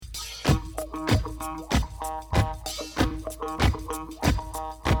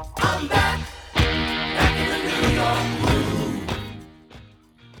I'm back in the New York groove.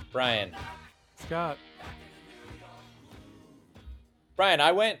 Brian. Scott. Brian,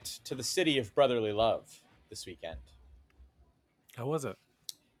 I went to the city of brotherly love this weekend. How was it?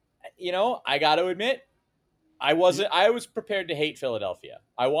 You know, I got to admit, I was prepared to hate Philadelphia.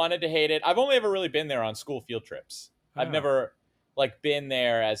 I wanted to hate it. I've only ever really been there on school field trips. I've Oh. never been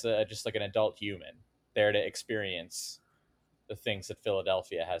there as just like an adult human there to experience the things that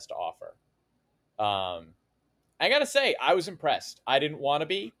Philadelphia has to offer. I got to say, I was impressed. I didn't want to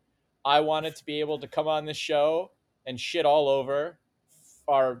be. I wanted to be able to come on this show and shit all over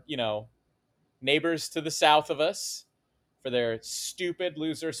our, neighbors to the south of us for their stupid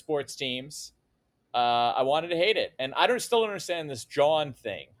loser sports teams. I wanted to hate it. And I still don't understand this Jawn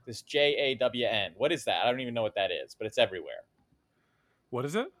thing, this Jawn. What is that? I don't even know what that is, but it's everywhere. What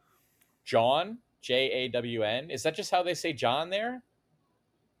is it? Jawn? Jawn? Is that just how they say John there?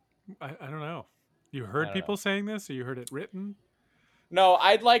 I don't know. You heard people saying this, or you heard it written? No,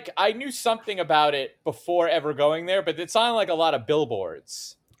 I knew something about it before ever going there, but it sounded like a lot of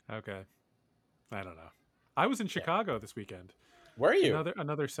billboards. Okay. I don't know. I was in Chicago this weekend. Were you?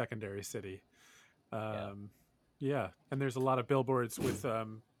 Another secondary city. Yeah. And there's a lot of billboards with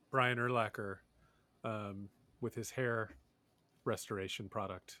Brian Urlacher with his hair restoration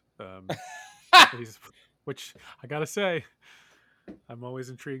product. Which I gotta say, I'm always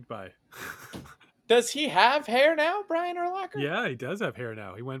intrigued by. Does he have hair now, Brian Urlacher? Yeah, he does have hair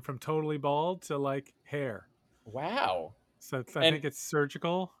now. He went from totally bald to like hair. Wow. So I think it's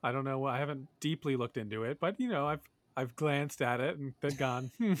surgical. I don't know. I haven't deeply looked into it, but I've glanced at it and then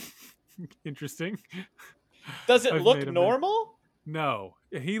gone, interesting. Does it look normal? No,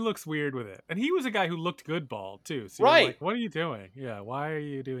 he looks weird with it. And he was a guy who looked good bald too. So right. You're like, what are you doing? Yeah. Why are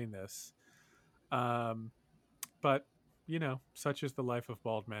you doing this? But such is the life of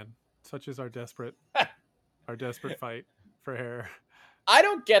bald men. Such is our desperate fight for hair. I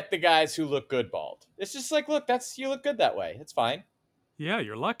don't get the guys who look good bald. It's just like, look, you look good that way. It's fine. Yeah,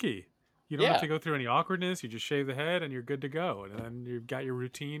 you're lucky. You don't have to go through any awkwardness. You just shave the head and you're good to go. And then you've got your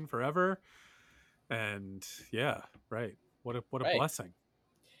routine forever. And yeah, right. What a blessing.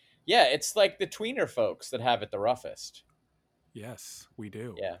 Yeah, it's like the tweener folks that have it the roughest. Yes, we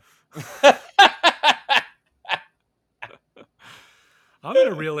do. Yeah. I'm in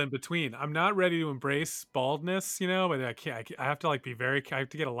a real in between. I'm not ready to embrace baldness, but I can't. I have to I have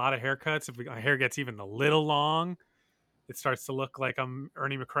to get a lot of haircuts. If my hair gets even a little long, it starts to look like I'm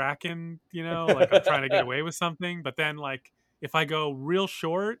Ernie McCracken, like I'm trying to get away with something. But then if I go real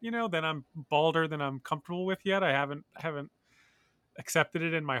short, then I'm balder than I'm comfortable with yet. I haven't accepted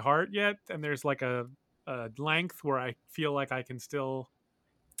it in my heart yet. And there's like a length where I feel like I can still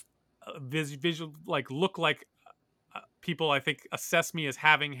visual look like people I think assess me as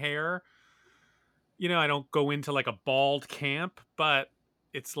having hair. I don't go into like a bald camp, but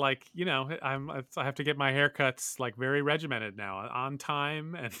it's like, I have to get my haircuts like very regimented now, on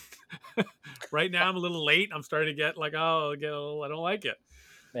time. And right now I'm a little late. I'm starting to get like, I don't like it.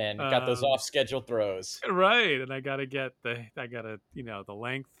 Man, you got those off schedule throws. Right. And I got to the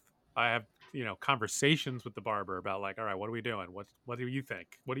length. I have, conversations with the barber about like, all right, what are we doing? What do you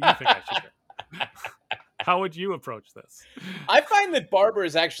think? What do you think I should do? How would you approach this? I find that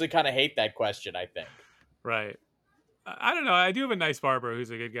barbers actually kind of hate that question, I think. Right. I don't know. I do have a nice barber who's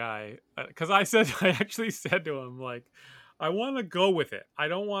a good guy. Because I actually said to him, like, I want to go with it. I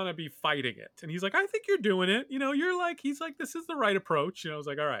don't want to be fighting it. And he's like, I think you're doing it. He's like, this is the right approach. I was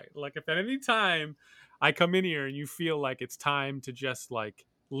like, all right. Like, if at any time I come in here and you feel like it's time to just like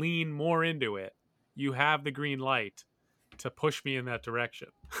lean more into it, you have the green light to push me in that direction.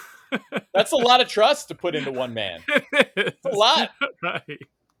 That's a lot of trust to put into one man. It's a lot.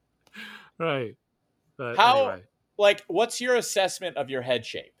 Right. But anyway. What's your assessment of your head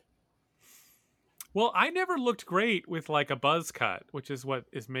shape? Well, I never looked great with like a buzz cut, which is what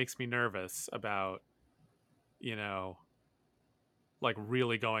makes me nervous about, like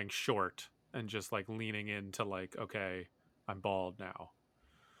really going short and just like leaning into like, okay, I'm bald now.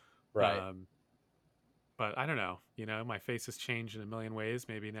 Right. But I don't know, my face has changed in a million ways.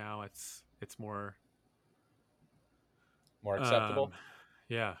 Maybe now it's more acceptable.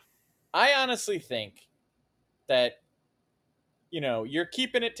 Yeah. I honestly think that, you're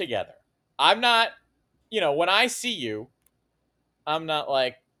keeping it together. I'm not, when I see you, I'm not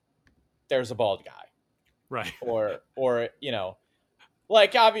like, there's a bald guy. Right. Or,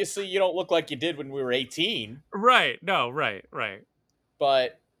 like, obviously you don't look like you did when we were 18. Right. No, right.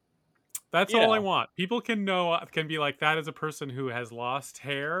 But that's all I want. People can be like, that is a person who has lost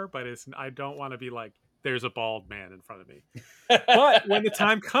hair, but I don't want to be like, there's a bald man in front of me. But when the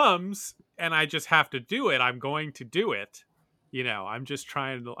time comes and I just have to do it, I'm going to do it. You know, I'm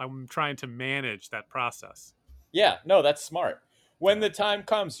trying to manage that process. Yeah, no, that's smart. When Yeah. the time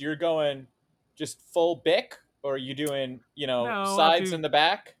comes, you're going just full Bic, or are you doing, No, I'll sides do in the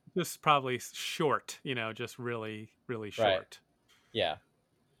back? just probably short, you know, just really, really Right. short. Yeah.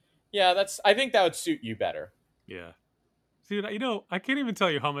 Yeah, I think that would suit you better. Yeah. Dude, you know, I can't even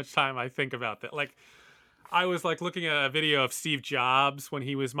tell you how much time I think about that. Like, I was like looking at a video of Steve Jobs when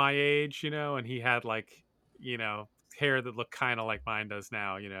he was my age, you know, and he had like, you know, hair that looked kind of like mine does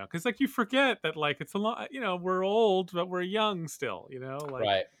now, you know, because like you forget that like it's a lot, you know, we're old, but we're young still, you know, like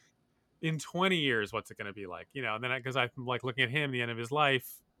Right. in 20 years, what's it going to be like, you know, and then because I'm like looking at him, the end of his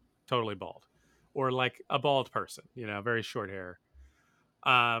life, totally bald or like a bald person, you know, very short hair.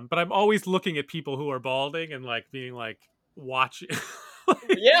 But I'm always looking at people who are balding and like being like watching, like,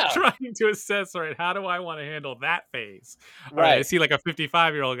 Yeah. trying to assess. All right, how do I want to handle that phase? All right, I Right. see like a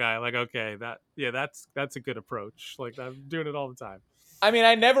 55-year-old guy. Like, okay, that's a good approach. Like I'm doing it all the time. I mean,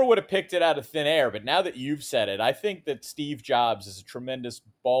 I never would have picked it out of thin air, but now that you've said it, I think that Steve Jobs is a tremendous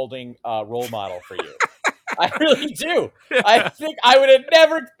balding role model for you. I really do. I think I would have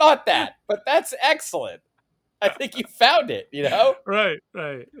never thought that, but that's excellent. I think you found it, Right.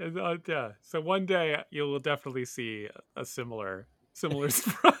 And, yeah. So one day you will definitely see a similar.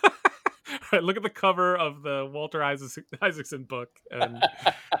 Right, look at the cover of the Walter Isaacson book, and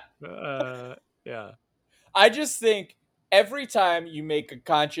yeah. I just think every time you make a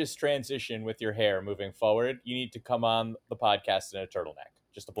conscious transition with your hair moving forward, you need to come on the podcast in a turtleneck,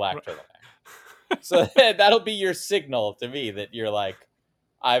 just a black turtleneck. So that'll be your signal to me that you're like,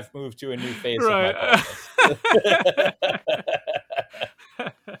 I've moved to a new phase of my Right. baldness.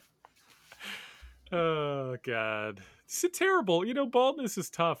 Oh God, it's a terrible. You know, baldness is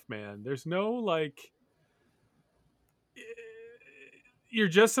tough, man. There's no like, you're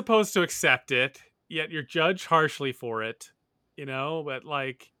just supposed to accept it, yet you're judged harshly for it. You know, but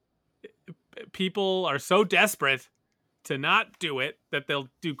like, people are so desperate to not do it that they'll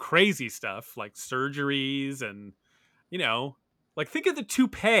do crazy stuff like surgeries and, you know, like think of the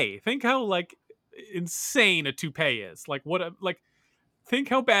toupee. Think how like insane a toupee is. Like think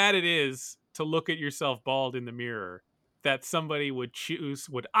how bad it is to look at yourself bald in the mirror, that somebody would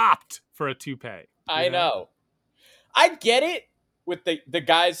opt for a toupee, you I know? know. I get it with the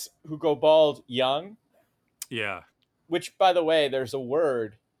guys who go bald young, Yeah. which, by the way, there's a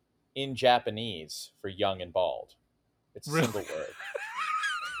word in Japanese for young and bald. It's a Really? single word.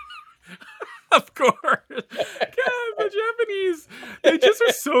 Of course. God, the Japanese, they just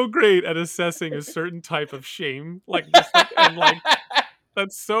are so great at assessing a certain type of shame. Like just like and like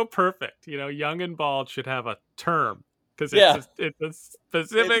that's so perfect. You know, young and bald should have a term because Yeah. it's a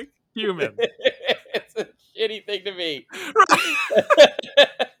specific human. It's a shitty thing to be.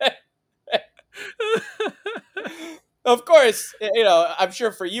 Of course, I'm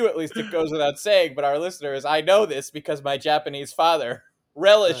sure for you at least it goes without saying, but our listeners, I know this because my Japanese father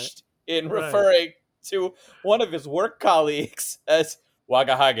relished in Right. referring to one of his work colleagues as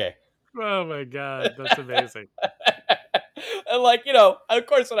wagahage. Oh my God, that's amazing. And like, of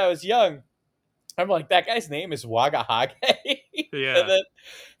course when I was young, I'm like, that guy's name is Wagahage. Yeah. And then,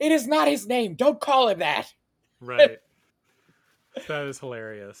 it is not his name. Don't call him that. Right. That is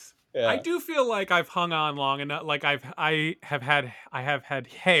hilarious. Yeah. I do feel like I've hung on long enough. Like I have had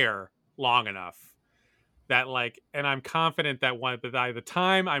hair long enough that like, and I'm confident that by the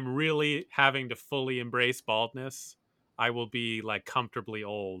time I'm really having to fully embrace baldness, I will be like comfortably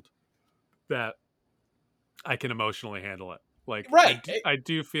old, that I can emotionally handle it. Like Right. I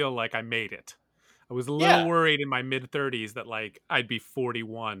do feel like I made it. I was a little Yeah. worried in my mid 30s that like I'd be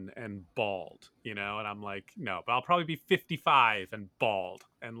 41 and bald, you know, and I'm like, no, but I'll probably be 55 and bald,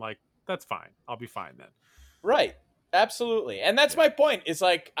 and like that's fine. I'll be fine then. Right. Absolutely. And that's my point. Is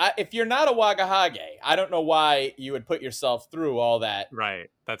like, if you're not a Wagahage, I don't know why you would put yourself through all that, Right.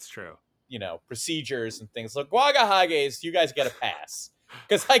 That's true. procedures and things. Look, Wagahages, you guys get a pass.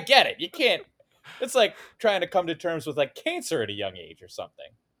 Because I get it. You can't. It's like trying to come to terms with like cancer at a young age or something.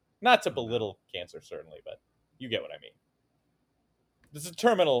 Not to belittle cancer, certainly, but you get what I mean. It's a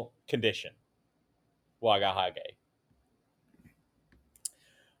terminal condition. Wagahage.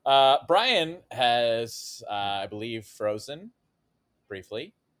 Brian has, I believe, frozen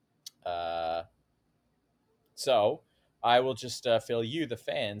briefly. So I will just fill you, the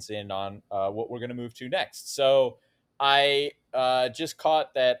fans, in on what we're going to move to next. So I just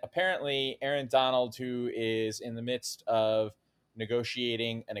caught that apparently Aaron Donald, who is in the midst of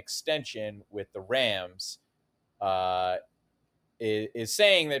negotiating an extension with the Rams, is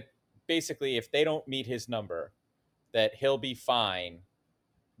saying that basically if they don't meet his number, that he'll be fine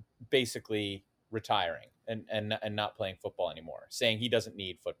basically retiring and not playing football anymore, saying he doesn't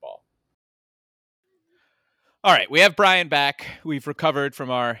need football. All right, we have Brian back. We've recovered from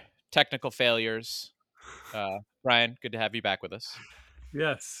our technical failures. Brian, good to have you back with us.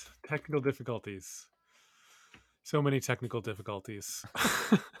 Yes, technical difficulties. So many technical difficulties.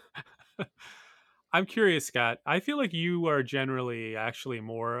 I'm curious, Scott. I feel like you are generally actually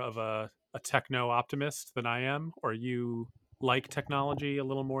more of a techno optimist than I am, or you like technology a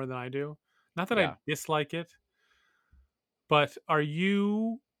little more than I do. Not that I Yeah. dislike it, but are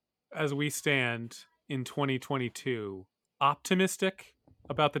you, as we stand in 2022, optimistic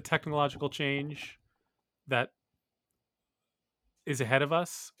about the technological change that is ahead of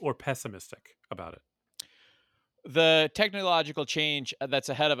us, or pessimistic about it? The technological change that's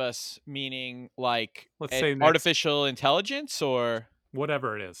ahead of us, meaning like Let's say next, artificial intelligence or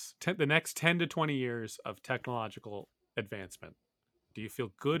whatever it is, the next 10 to 20 years of technological advancement. Do you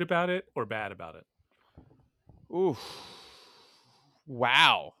feel good about it or bad about it? ooh,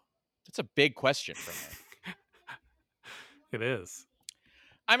 wow, that's a big question for me. It is.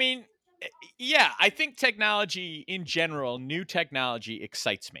 I mean, yeah, I think technology in general, new technology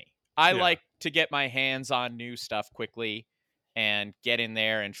excites me. I Yeah. like to get my hands on new stuff quickly and get in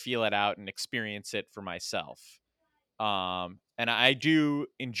there and feel it out and experience it for myself. And I do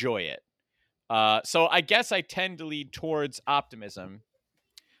enjoy it. So I guess I tend to lead towards optimism.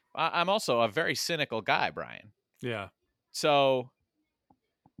 I'm also a very cynical guy, Brian. Yeah. So,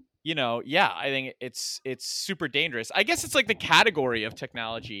 yeah, I think it's super dangerous. I guess it's like the category of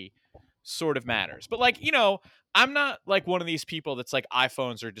technology sort of matters. But like, I'm not like one of these people that's like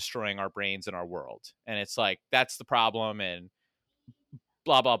iPhones are destroying our brains and our world. And it's like that's the problem and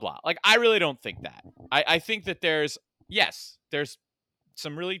blah blah blah. Like I really don't think that. I think that there's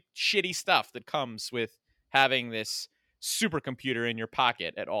some really shitty stuff that comes with having this supercomputer in your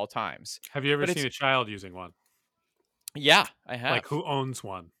pocket at all times. Have you ever But seen it's a child using one? yeah, I have. Like, who owns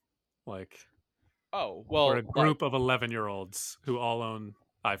one? Like, Oh, or well, a like group of 11-year-olds who all own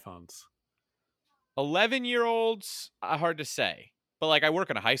iPhones? 11-year-olds, hard to say. But like I work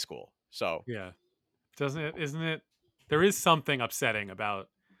in a high school. So, Yeah. Doesn't it? Isn't it? There is something upsetting about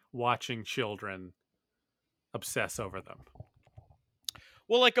watching children obsess over them.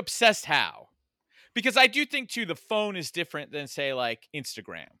 well, like obsessed how? Because I do think too the phone is different than say like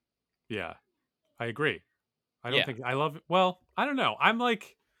Instagram. Yeah. I agree. I don't Yeah. think I love it. Well, I don't know. I'm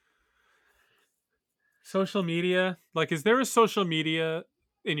like, social media. Like, is there a social media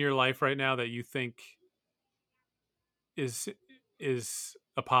in your life right now that you think is is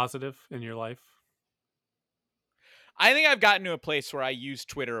a positive in your life? I think I've gotten to a place where I use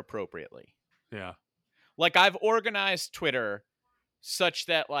Twitter appropriately. Yeah. Like I've organized Twitter such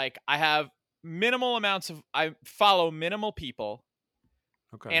that like I have I follow minimal people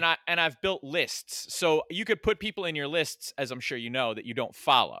Okay. and I've built lists. So you could put people in your lists, as I'm sure you know, that you don't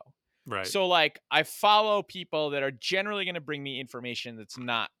follow. Right. So like I follow people that are generally going to bring me information that's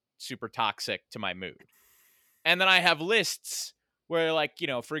not super toxic to my mood. And then I have lists where like,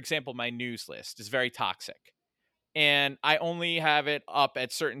 for example, my news list is very toxic. And I only have it up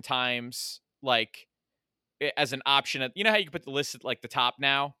at certain times like as an option at, how you can put the list at like the top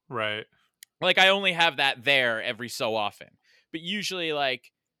now? Right. Like I only have that there every so often. But usually like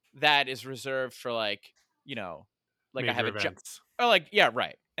that is reserved for like, like I have Major a events. oh, like, yeah,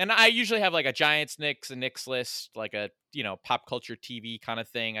 right. And I usually have like a Giants Knicks, a Knicks list, like a, pop culture TV kind of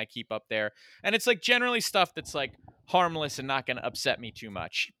thing I keep up there. And it's like generally stuff that's like harmless and not going to upset me too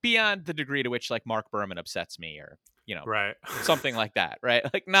much beyond the degree to which like Mark Berman upsets me or, Right. something like that. Right.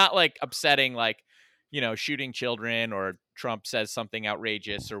 Like not like upsetting, like, shooting children or Trump says something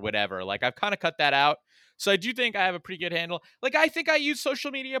outrageous or whatever. Like I've kind of cut that out. So I do think I have a pretty good handle. Like I think I use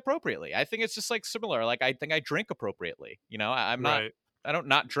social media appropriately. I think it's just like similar. Like I think I drink appropriately. I'm not. Right. I don't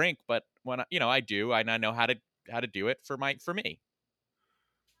not drink, but when I do, and I know how to do it for me.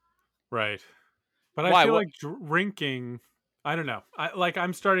 Right. But I Why? feel What? like drinking, I don't know.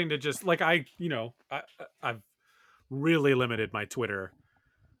 I'm starting to just like I've really limited my Twitter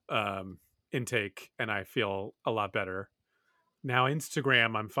intake, and I feel a lot better. Now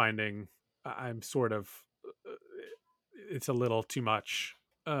Instagram, I'm finding I'm sort of uh, it's a little too much.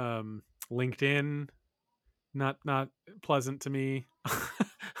 LinkedIn, not pleasant to me.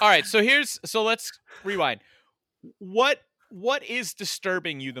 All right. So let's rewind. What is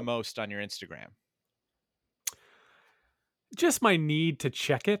disturbing you the most on your Instagram? Just my need to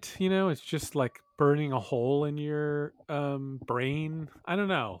check it, it's just like burning a hole in your brain. I don't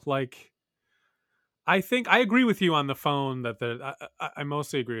know. Like, I think I agree with you on the phone that I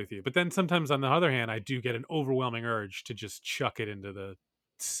mostly agree with you. But then sometimes on the other hand, I do get an overwhelming urge to just chuck it into the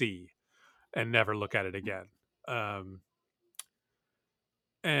sea and never look at it again. Um,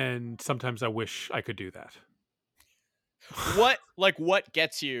 and sometimes I wish I could do that. What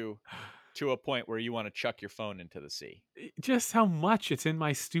gets you to a point where you want to chuck your phone into the sea? Just how much it's in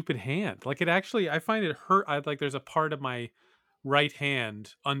my stupid hand. Like it actually, I find it hurt. There's a part of my right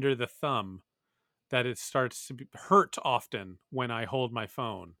hand under the thumb that it starts to hurt often when I hold my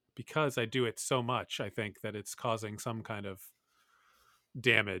phone because I do it so much. I think that it's causing some kind of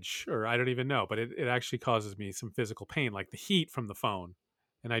damage, or I don't even know, but it actually causes me some physical pain, like the heat from the phone.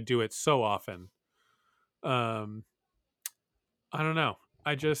 And I do it so often. Um, I don't know.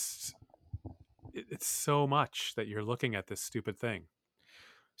 It's so much that you're looking at this stupid thing.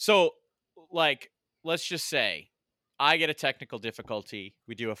 So, like, let's just say I get a technical difficulty.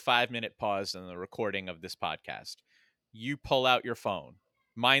 We do a 5-minute pause in the recording of this podcast. You pull out your phone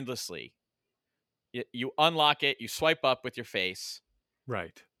mindlessly. You unlock it. You swipe up with your face.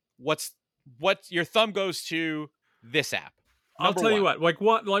 Right. What's your thumb goes to this app. I'll tell you one.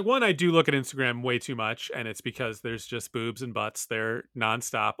 what, one, I do look at Instagram way too much, and it's because there's just boobs and butts there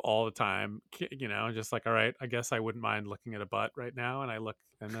nonstop all the time. You know, just like, all right, I guess I wouldn't mind looking at a butt right now, and I look,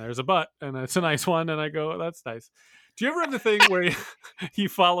 and there's a butt, and it's a nice one, and I go, that's nice. Do you ever have the thing where you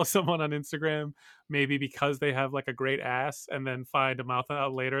follow someone on Instagram, maybe because they have like a great ass, and then find a mouth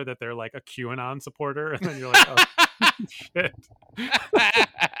out later that they're like a QAnon supporter, and then you're like, oh, shit.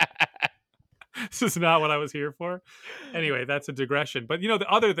 This is not what I was here for. Anyway, that's a digression. But you know, the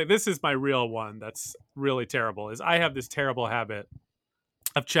other thing, this is my real one that's really terrible, is I have this terrible habit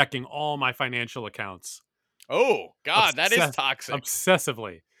of checking all my financial accounts. Oh, God, that is toxic.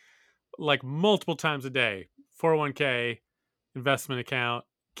 Obsessively. Like multiple times a day. 401k, investment account,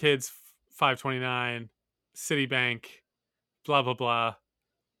 kids 529, Citibank, blah, blah, blah,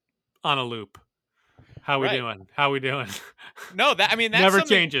 on a loop. How we doing? How we doing? No, that's never something...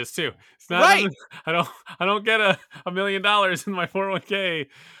 changes too. It's not right. I don't get $1 million in my 401k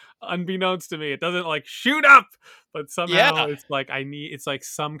unbeknownst to me. It doesn't like shoot up, but somehow it's like it's like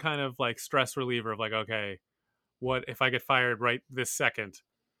some kind of like stress reliever of like, okay, what if I get fired right this second?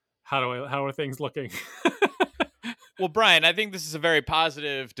 How are things looking? Well, Brian, I think this is a very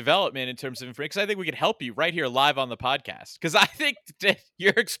positive development in terms of information, because I think we can help you right here live on the podcast. Because I think that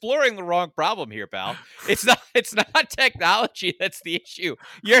you're exploring the wrong problem here, pal. It's not technology that's the issue.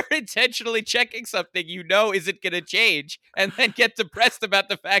 You're intentionally checking something you know isn't going to change, and then get depressed about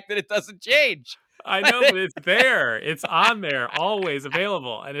the fact that it doesn't change. I know, but it's there. It's on there, always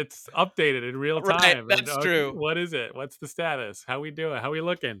available, and it's updated in real time. Right, that's true. What is it? What's the status? How we doing? How we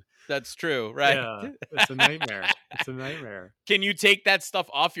looking? That's true, right? Yeah, it's a nightmare. It's a nightmare. Can you take that stuff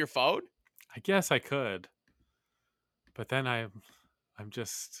off your phone? I guess I could, but then I'm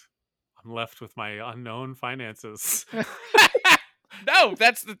left with my unknown finances. No,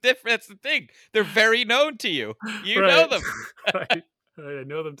 that's the difference. That's the thing. They're very known to you. You know them. Right. I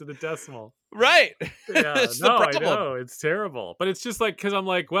know them to the decimal. Right. Yeah. That's no, the problem. I know. It's terrible. But it's just like, because I'm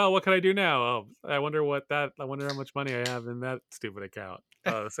like, well, what can I do now? Oh, I wonder how much money I have in that stupid account.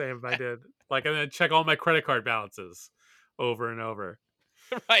 Same I did. Like, and then check all my credit card balances over and over.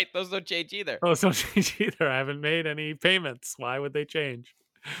 Right. Those don't change either. Those don't change either. I haven't made any payments. Why would they change?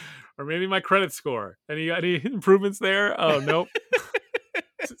 Or maybe my credit score. Any improvements there? Oh, nope.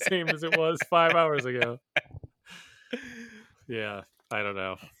 Same as it was 5 hours ago. Yeah. I don't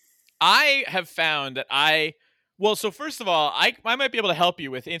know. I have found that so first of all, I might be able to help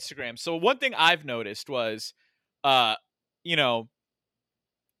you with Instagram. So one thing I've noticed was, you know,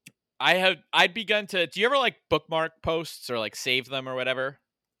 I'd begun to, do you ever like bookmark posts or like save them or whatever?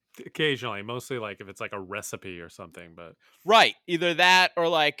 Occasionally, mostly like if it's like a recipe or something, but right. Either that or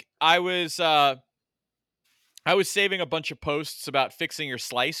like I was saving a bunch of posts about fixing your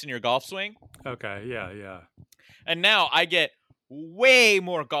slice in your golf swing. Okay. Yeah. And now I get way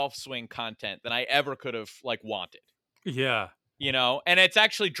more golf swing content than I ever could have like wanted. Yeah. You know, and it's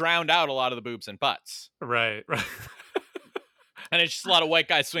actually drowned out a lot of the boobs and butts. Right. And it's just a lot of white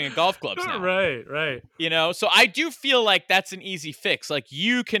guys swinging golf clubs now. Right. You know, so I do feel like that's an easy fix. Like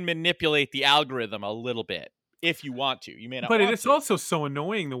you can manipulate the algorithm a little bit if you want to. You may not. But want it's to. also so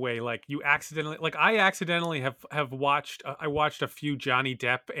annoying the way like you accidentally, like I accidentally have watched. I watched a few Johnny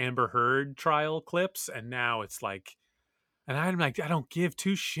Depp Amber Heard trial clips, and now it's like. And I'm like, I don't give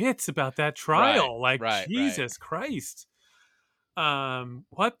two shits about that trial. Jesus Christ.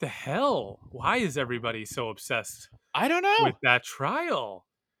 What the hell? Why is everybody so obsessed? I don't know. With that trial.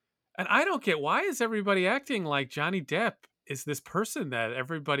 And I don't get, why is everybody acting like Johnny Depp is this person that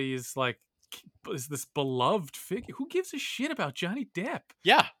everybody is like is this beloved figure. Who gives a shit about Johnny Depp?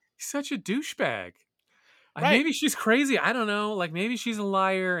 Yeah. He's such a douchebag. Right. Maybe she's crazy. I don't know. Like maybe she's a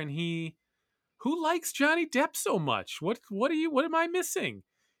liar, and who likes Johnny Depp so much? What am I missing?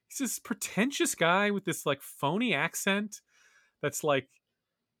 He's this pretentious guy with this like phony accent that's like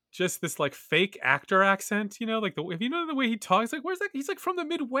just this like fake actor accent, like if you know the way he talks, like where's that? He's like from the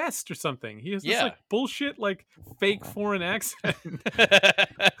Midwest or something. He has this Yeah. like bullshit like fake foreign accent.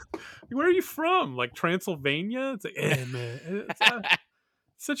 Where are you from? Like Transylvania? It's like, man, it's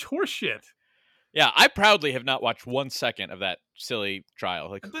such horseshit. Yeah, I proudly have not watched 1 second of that silly trial.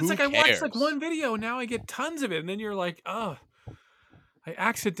 Like, But who it's like cares? I watched like one video and now I get tons of it, and then you're like, oh, I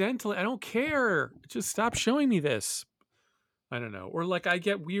don't care. Just stop showing me this. I don't know. Or like I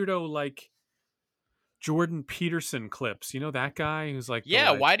get weirdo like Jordan Peterson clips. You know that guy who's like,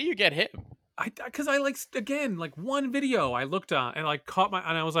 Yeah, why do you get him? Because I like again like one video I looked on and like caught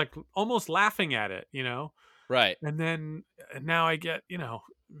and I was like almost laughing at it, Right. and then now I get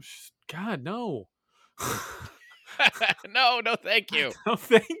God no, No, thank you. no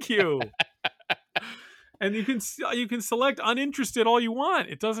thank you. And you can select uninterested all you want.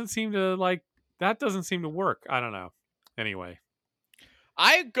 It doesn't seem to that doesn't seem to work. I don't know. Anyway,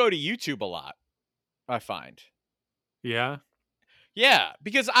 I go to YouTube a lot, I find. yeah. Yeah,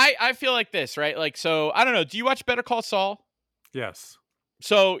 because I feel like this, right? Like, so, I don't know. Do you watch Better Call Saul? Yes.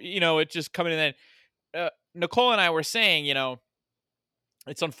 So, it just coming in then. Nicole and I were saying,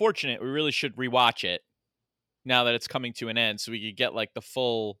 it's unfortunate. We really should rewatch it now that it's coming to an end so we could get like the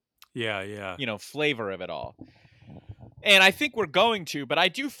full, Yeah. flavor of it all. And I think we're going to, but I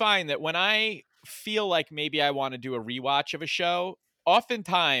do find that when I feel like maybe I want to do a rewatch of a show,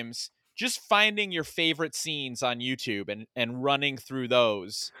 oftentimes just finding your favorite scenes on YouTube and running through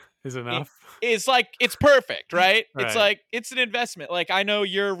those Is enough. is like, it's perfect, right? Right. It's like, it's an investment. Like, I know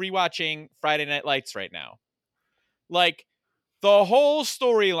you're rewatching Friday Night Lights right now. Like, the whole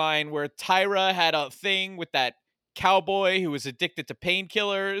storyline where Tyra had a thing with that cowboy who was addicted to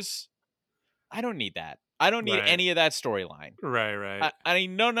painkillers. I don't need that. I don't need Right. any of that storyline. Right. I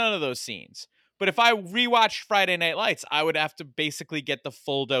mean, none of those scenes. But if I rewatched Friday Night Lights, I would have to basically get the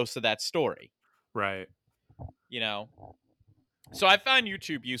full dose of that story. Right. So I found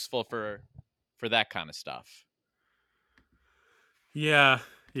YouTube useful for that kind of stuff. Yeah.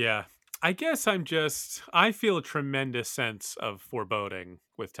 I guess I feel a tremendous sense of foreboding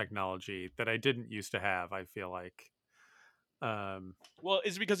with technology that I didn't used to have. I feel like, Well,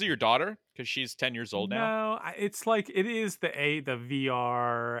 is it because of your daughter? Because she's 10 years old now? no, it's like it is the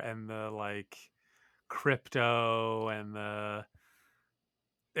VR and the like crypto and the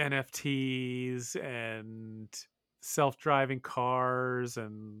NFTs and self-driving cars,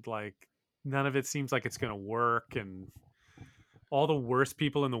 and like none of it seems like it's going to work, and all the worst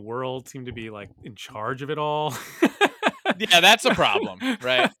people in the world seem to be like in charge of it all. Yeah, that's a problem,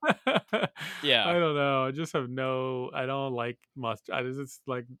 right? Yeah. I don't know. I just have I don't like mustard. It's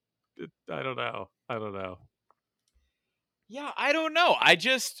like, I don't know. Yeah, I don't know.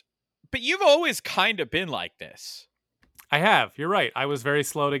 But you've always kind of been like this. I have. You're right. I was very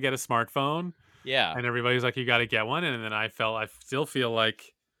slow to get a smartphone, Yeah. and everybody's like, "You got to get one." And then I still feel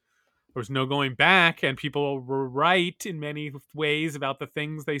like there was no going back, and people were right in many ways about the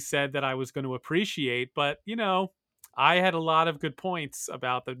things they said that I was going to appreciate. But I had a lot of good points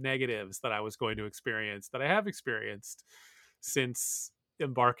about the negatives that I was going to experience that I have experienced since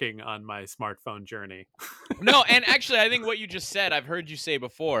embarking on my smartphone journey. No, and actually, I think what you just said, I've heard you say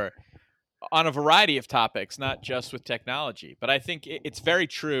before on a variety of topics, not just with technology. But I think it's very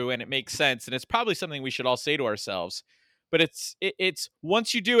true, and it makes sense, and it's probably something we should all say to ourselves. But it's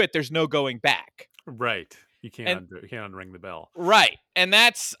once you do it, there's no going back. Right. You can't unring the bell. Right. And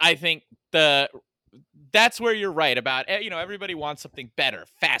that's, I think, that's where you're right about, everybody wants something better,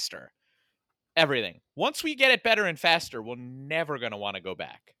 faster, everything. Once we get it better and faster, we're never going to want to go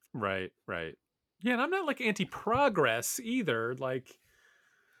back. Right. Yeah, and I'm not like anti-progress either. Like,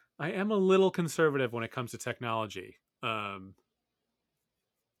 I am a little conservative when it comes to technology.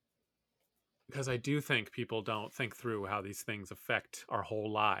 Because I do think people don't think through how these things affect our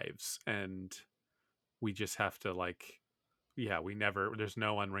whole lives, and we just have to there's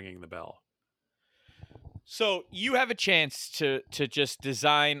no unringing the bell. So you have a chance to just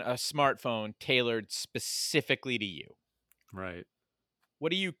design a smartphone tailored specifically to you. Right.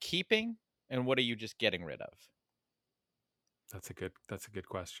 What are you keeping and what are you just getting rid of? That's a good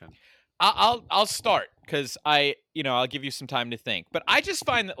question. I'll start because I'll give you some time to think. But I just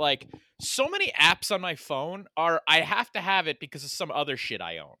find that like so many apps on my phone I have to have it because of some other shit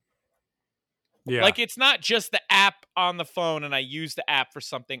I own. Yeah. Like, it's not just the app on the phone and I use the app for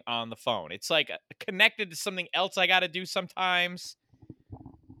something on the phone. It's like connected to something else I got to do sometimes.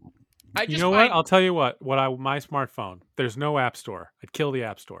 I You just know what? find I'll tell you what. My smartphone, there's no app store. I'd kill the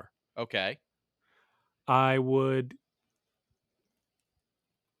app store. okay. I would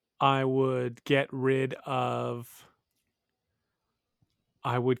get rid of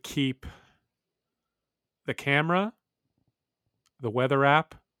I would keep the camera, the weather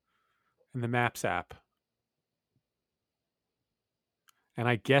app, and the maps app. And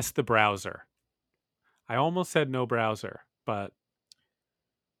I guess the browser. I almost said no browser, but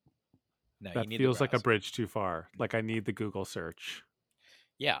No, you that need the feels like a browser. bridge too far. Like I need the Google search.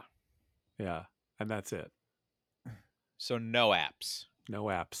 Yeah. Yeah. And that's it. So no apps. No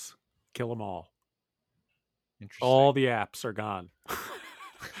apps. Kill them all. Interesting. All the apps are gone.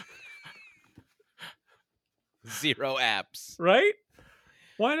 Zero apps. Right?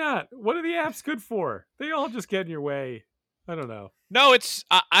 Why not? What are the apps good for? They all just get in your way. I don't know. No, it's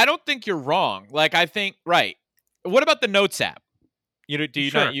I don't think you're wrong. Like, I think right. What about the Notes app? Do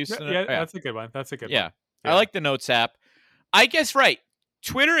you not use the Yeah, yeah. that's a good one. That's a good Yeah. one. I like the Notes app. I guess right.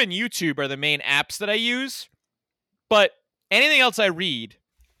 Twitter and YouTube are the main apps that I use, but anything else I read,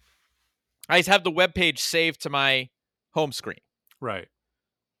 I just have the webpage saved to my home screen. Right.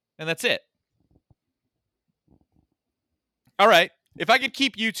 And that's it. All right. If I could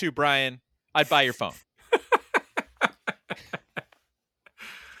keep YouTube, Brian, I'd buy your phone.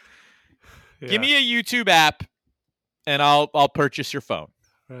 Yeah. Give me a YouTube app and I'll purchase your phone.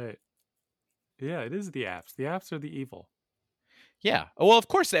 Right. Yeah, it is the apps. The apps are the evil. Yeah. Well, of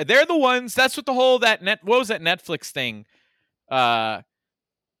course they're the ones. That's what the whole what was that Netflix thing?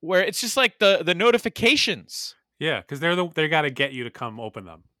 Where it's just like the notifications. Yeah, because they got to get you to come open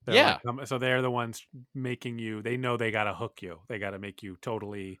them. They're Yeah. like, so they're the ones making you. They know they got to hook you. They got to make you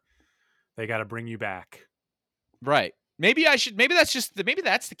totally. They got to bring you back. Right. Maybe that's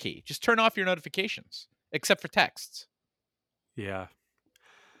the key. Just turn off your notifications, except for texts. Yeah.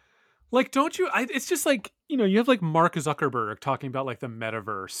 Like, don't you? It's just like, you have like Mark Zuckerberg talking about like the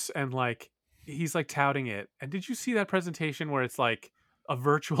metaverse and like he's like touting it. And did you see that presentation where it's like a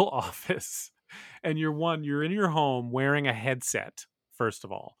virtual office and you're in your home wearing a headset, first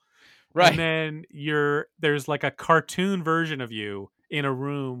of all. Right. And then there's like a cartoon version of you in a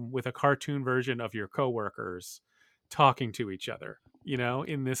room with a cartoon version of your coworkers talking to each other,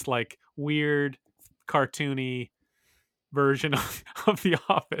 in this like weird cartoony version of the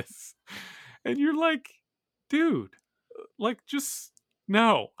office. And you're like, dude, like, just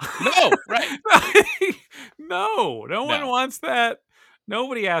no. No, right. No one wants that.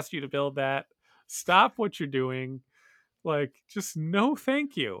 Nobody asked you to build that. Stop what you're doing. Like, just no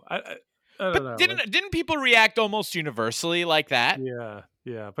thank you. I don't know. Didn't people react almost universally like that?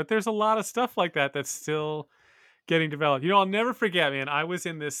 Yeah. But there's a lot of stuff like that that's still getting developed. I'll never forget, man. I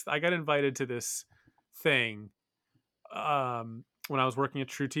got invited to this thing when I was working at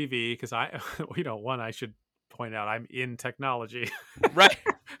True TV because I should point out I'm in technology. Right.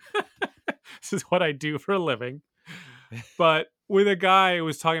 This is what I do for a living. But with a guy who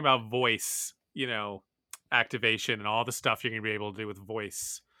was talking about voice, activation and all the stuff you're going to be able to do with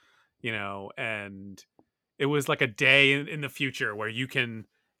voice, and it was like a day in the future where you're going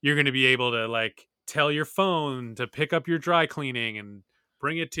to be able to like tell your phone to pick up your dry cleaning and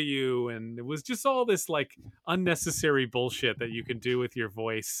bring it to you. And it was just all this like unnecessary bullshit that you can do with your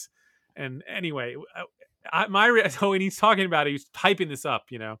voice. And anyway, when he's talking about it, he's typing this up,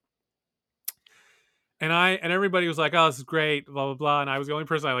 and everybody was like, oh, this is great, blah, blah, blah. And I was the only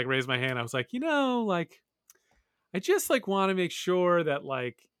person I like raised my hand. I was like, like, I just like want to make sure that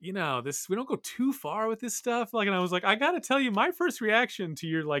like, we don't go too far with this stuff. Like, and I was like, I got to tell you, my first reaction to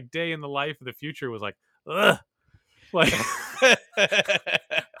your like day in the life of the future was like, ugh, like,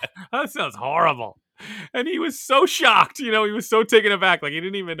 that sounds horrible. And he was so shocked, he was so taken aback. Like, he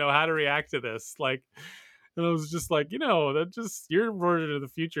didn't even know how to react to this. Like, and I was just like, that just your version of the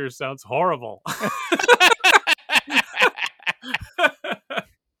future sounds horrible.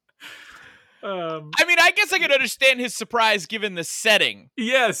 I mean, I guess I could understand his surprise given the setting.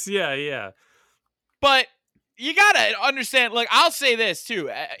 Yes, yeah. But you gotta understand, like, I'll say this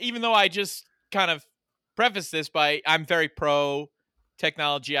too, even though I just kind of preface this by I'm very pro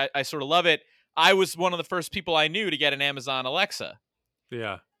technology, I sort of love it. I was one of the first people I knew to get an Amazon Alexa.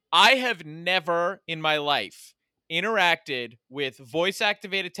 Yeah. I have never in my life interacted with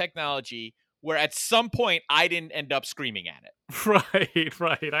voice-activated technology where at some point I didn't end up screaming at it.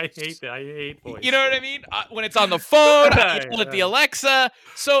 Right. I hate that. I hate voice. You know what I mean? When it's on the phone, I Right, yell at the right. Alexa.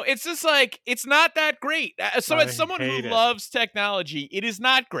 So it's just like, it's not that great. So I as someone who hate it. loves technology, it is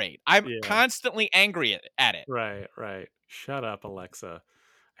not great. I'm Yeah. constantly angry at it. Right. Shut up, Alexa.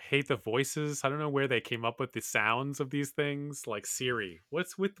 I hate the voices. I don't know where they came up with the sounds of these things. Like Siri.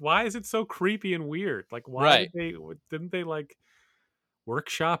 Why is it so creepy and weird? Like, why Right. didn't they like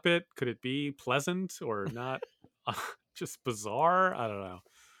workshop it? Could it be pleasant or not? Just bizarre? I don't know.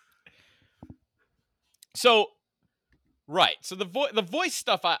 So, right. So the voice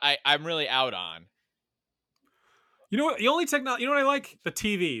stuff I'm really out on. You know what? The only technology, you know what I like? The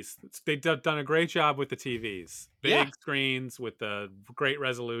TVs. They've done a great job with the TVs. Big Yeah. screens with the great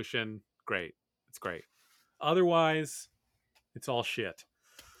resolution. Great. It's great. Otherwise, it's all shit.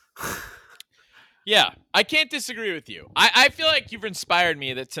 Yeah, I can't disagree with you. I feel like you've inspired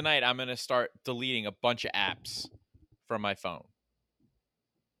me that tonight I'm going to start deleting a bunch of apps from my phone.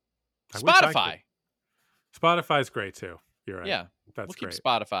 I wish I could. Spotify. Spotify's great too. You're right. Yeah, That's we'll keep great.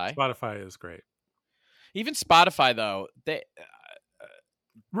 Spotify. Spotify is great. Even Spotify, though, they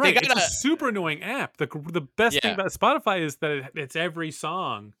Right. It's a gotta- super annoying app. The best thing Yeah. about Spotify is that it's every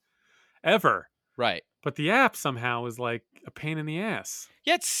song ever. right. But the app somehow is like a pain in the ass.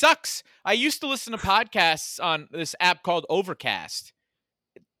 Yeah, it sucks. I used to listen to podcasts on this app called Overcast.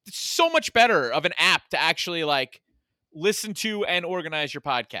 It's so much better of an app to actually like listen to and organize your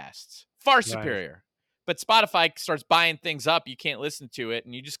podcasts. Far superior. But Spotify starts buying things up. You can't listen to it,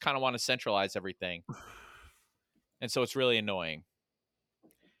 and you just kind of want to centralize everything. And so it's really annoying.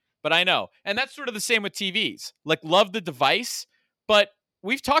 But I know. And that's sort of the same with TVs. Like, love the device, but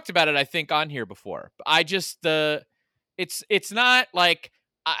we've talked about it, I think, on here before. I just it's not like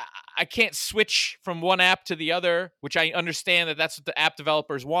I can't switch from one app to the other, which I understand that that's what the app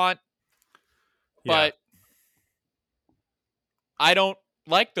developers want. Yeah. But I don't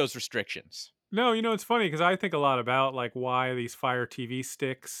like those restrictions. No, it's funny because I think a lot about like why these Fire TV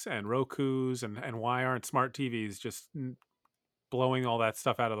sticks and Rokus and why aren't smart TVs just blowing all that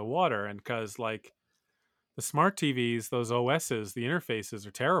stuff out of the water? And because like the smart TVs, those OSs, the interfaces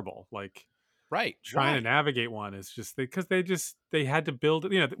are terrible. Like Right. trying Why? to navigate one is just because they had to build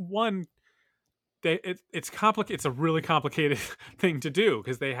it. One it's complicated. It's a really complicated thing to do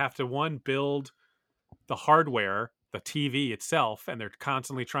because they have to build the hardware, the TV itself, and they're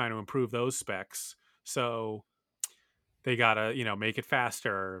constantly trying to improve those specs. So they gotta, make it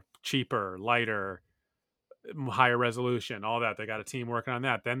faster, cheaper, lighter, higher resolution, all that. They got a team working on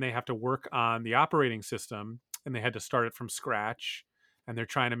that. Then they have to work on the operating system, and they had to start it from scratch. And they're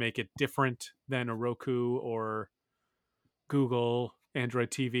trying to make it different than a Roku or Google Android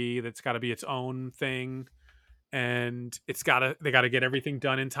TV. That's got to be its own thing, and they got to get everything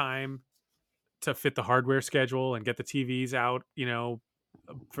done in time to fit the hardware schedule and get the TVs out,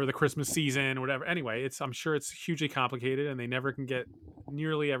 for the Christmas season or whatever. Anyway, I'm sure it's hugely complicated and they never can get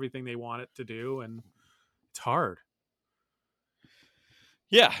nearly everything they want it to do. And it's hard.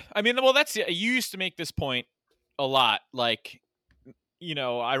 Yeah. I mean, well, you used to make this point a lot. Like,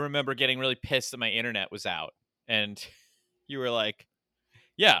 I remember getting really pissed that my internet was out. And you were like,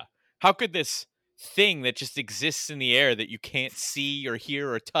 yeah, how could this thing that just exists in the air that you can't see or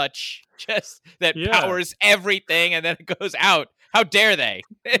hear or touch, just that powers everything and then it goes out? How dare they?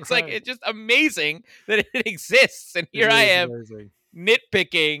 It's like, it's just amazing that it exists. And here I am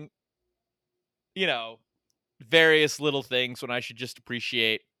nitpicking, various little things when I should just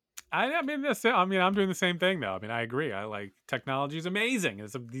appreciate. I'm doing the same thing though. I mean, I agree. I like technology is amazing.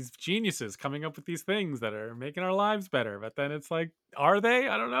 It's these geniuses coming up with these things that are making our lives better. But then it's like, are they?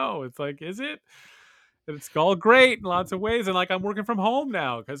 I don't know. It's like, is it? It's all great in lots of ways. And like, I'm working from home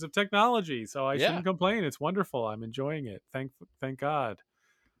now because of technology. So I shouldn't complain. It's wonderful. I'm enjoying it. Thank God.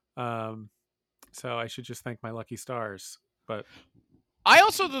 So I should just thank my lucky stars. But I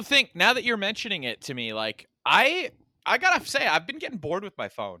also think now that you're mentioning it to me, like I gotta say, I've been getting bored with my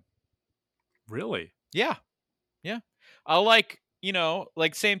phone. Really? Yeah. I'll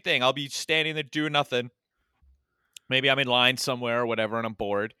same thing. I'll be standing there doing nothing. Maybe I'm in line somewhere or whatever, and I'm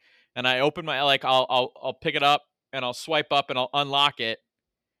bored. And I open I'll pick it up and I'll swipe up and I'll unlock it.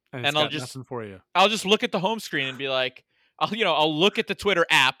 And I'll just nothing for you. I'll just look at the home screen and be like, I'll look at the Twitter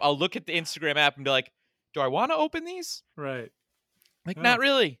app, I'll look at the Instagram app and be like, do I want to open these? Right. Like, not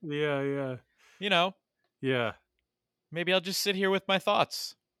really. Yeah. Yeah. Maybe I'll just sit here with my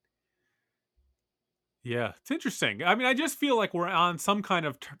thoughts. Yeah, it's interesting. I mean, I just feel like we're on some kind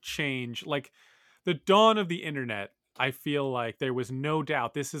of change. Like the dawn of the internet I feel like there was no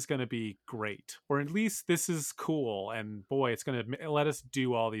doubt this is going to be great, or at least this is cool. And boy, it's going to let us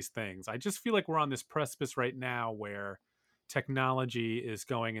do all these things. I just feel like we're on this precipice right now where technology is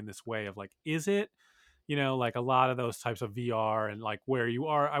going in this way of like, is it? You know, like a lot of those types of VR and like where you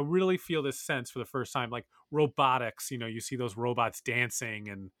are, I really feel this sense for the first time, like robotics, you know, you see those robots dancing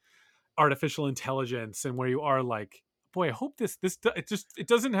and artificial intelligence, and where you are like, boy, I hope it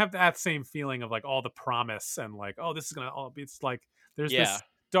doesn't have that same feeling of like all the promise and like, oh, this is gonna all be, it's like there's Yeah. this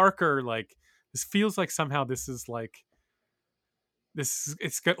darker, like this feels like somehow this is like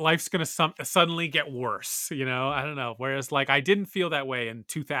life's gonna suddenly get worse, you know. I don't know, whereas like I didn't feel that way in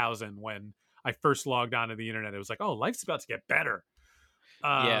 2000 when I first logged onto the internet. It was like, oh, life's about to get better.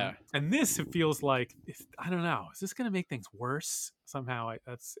 Yeah. And this, it feels like, I don't know, is this gonna make things worse somehow?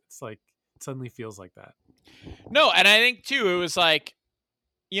 It's like it suddenly feels like that. No, and I think too, it was like,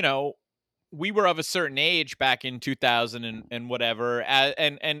 you know, we were of a certain age back in 2000 and whatever,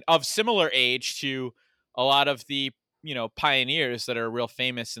 and of similar age to a lot of the, you know, pioneers that are real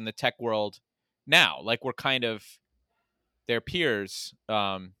famous in the tech world now. Like we're kind of their peers,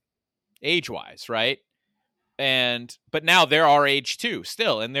 age wise, right? But now they're our age too,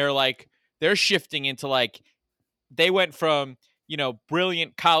 still, and they're shifting into like, they went from, you know,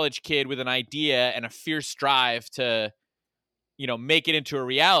 brilliant college kid with an idea and a fierce drive to, you know, make it into a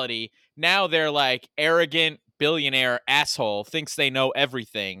reality. Now they're like arrogant billionaire asshole, thinks they know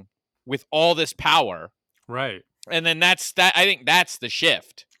everything with all this power. Right. And then that's that. I think that's the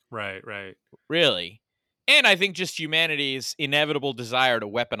shift, Right. really. And I think just humanity's inevitable desire to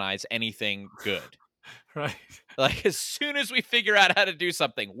weaponize anything good. Right. Like as soon as we figure out how to do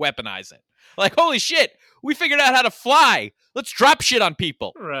something, weaponize it. Like, holy shit, we figured out how to fly. Let's drop shit on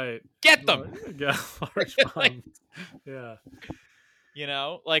people. Right. Get them. Yeah. Large Like, bombs. Yeah. you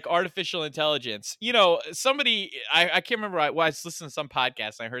know, like artificial intelligence. You know, somebody, I can't remember. I was listening to some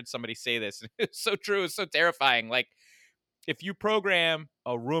podcast and I heard somebody say this. And it's so true. It's so terrifying. Like, if you program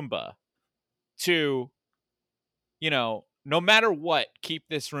a Roomba to, you know, no matter what, keep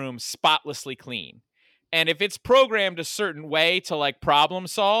this room spotlessly clean. And if it's programmed a certain way to like problem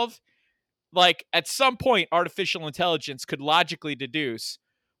solve, like at some point, artificial intelligence could logically deduce,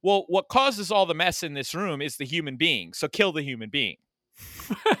 well, what causes all the mess in this room is the human being. So kill the human being.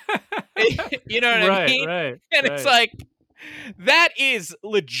 You know what I mean? Right. And it's like, that is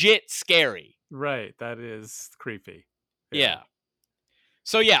legit scary. Right. That is creepy. Yeah.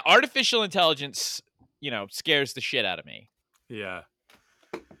 So yeah, artificial intelligence, you know, scares the shit out of me. Yeah.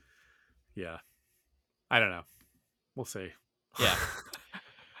 Yeah. I don't know. We'll see. Yeah.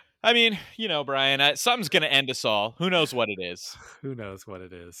 I mean, you know, Brian, something's going to end us all. Who knows what it is? Who knows what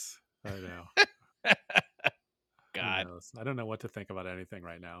it is? I know. God. Who knows? I don't know what to think about anything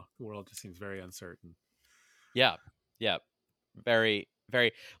right now. The world just seems very uncertain. Yeah. Yeah. Very,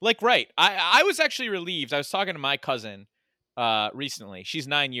 very like, right. I was actually relieved. I was talking to my cousin recently. She's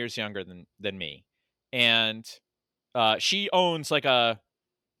 9 years younger than me. And she owns like a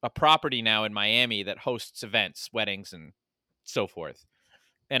property now in Miami that hosts events, weddings, and so forth.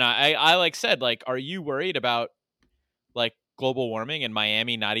 And I like said, like, are you worried about like global warming and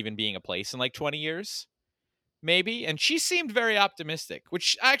Miami not even being a place in like 20 years? Maybe. And she seemed very optimistic,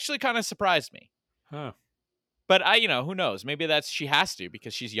 which actually kind of surprised me. Huh. But you know, who knows? Maybe she has to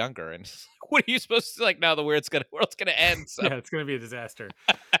because she's younger. And what are you supposed to like now? The world's gonna end. So. Yeah, it's gonna be a disaster.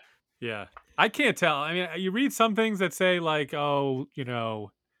 Yeah, I can't tell. I mean, you read some things that say like, oh, you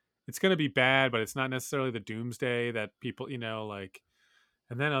know, it's gonna be bad, but it's not necessarily the doomsday that people, you know, like.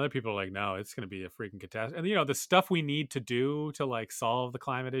 And then other people are like, no, it's going to be a freaking catastrophe. And, you know, the stuff we need to do to like solve the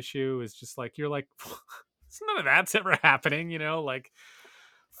climate issue is just like, you're like, none of that's ever happening, you know, like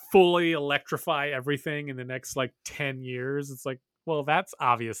fully electrify everything in the next like 10 years. It's like, well, that's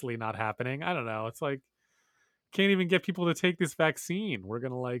obviously not happening. I don't know. It's like, can't even get people to take this vaccine. We're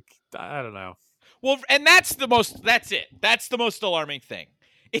going to like, I don't know. Well, and that's the most alarming thing.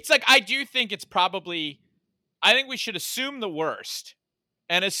 It's like, I do think I think we should assume the worst.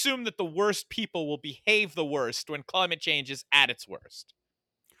 And assume that the worst people will behave the worst when climate change is at its worst.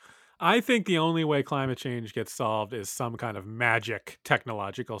 I think the only way climate change gets solved is some kind of magic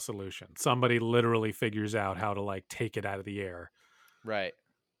technological solution. Somebody literally figures out how to like take it out of the air. Right.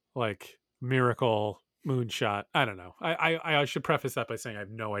 Like miracle moonshot. I don't know. I should preface that by saying I have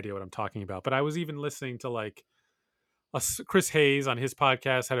no idea what I'm talking about. But I was even listening to like Chris Hayes on his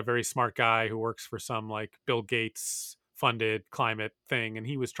podcast, had a very smart guy who works for some like Bill Gates funded climate thing, and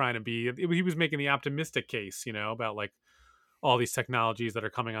he was making the optimistic case, you know, about like all these technologies that are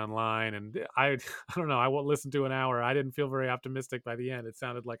coming online. And I don't know. I won't listen to an hour. I didn't feel very optimistic by the end. It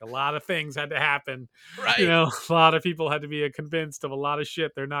sounded like a lot of things had to happen. Right. A lot of people had to be convinced of a lot of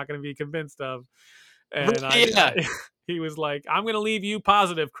shit they're not going to be convinced of. And Yeah. he was like, I'm going to leave you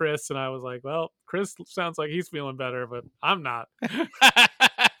positive, Chris. And I was like, well, Chris sounds like he's feeling better, but I'm not.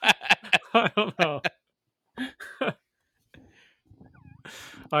 I don't know.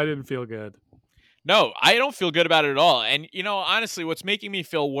 I didn't feel good. No, I don't feel good about it at all. And, honestly, what's making me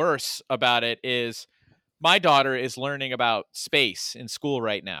feel worse about it is my daughter is learning about space in school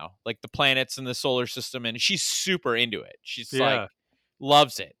right now, like the planets in the solar system, and she's super into it. She's like,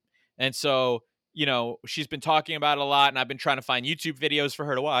 loves it. And so, she's been talking about it a lot, and I've been trying to find YouTube videos for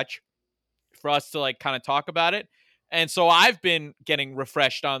her to watch for us to like kind of talk about it. And so I've been getting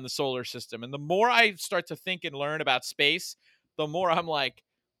refreshed on the solar system. And the more I start to think and learn about space, the more I'm like,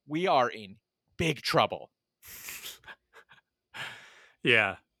 we are in big trouble.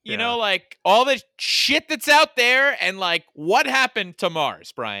 Yeah. Like all the shit that's out there, and like what happened to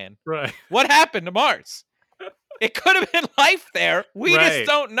Mars, Brian? Right. What happened to Mars? It could have been life there. We just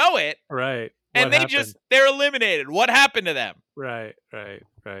don't know it. Right. And they're eliminated. What happened to them? Right.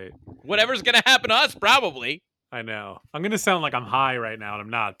 Whatever's going to happen to us, probably. I know. I'm going to sound like I'm high right now, and I'm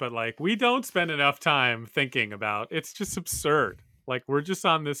not. But like, we don't spend enough time thinking about, it's just absurd. Like, we're just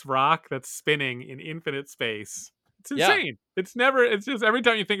on this rock that's spinning in infinite space. It's insane. Yeah. It's just every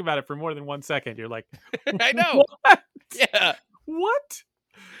time you think about it for more than 1 second, you're like, I know. What? Yeah. What?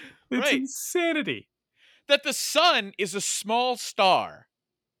 It's insanity. That the sun is a small star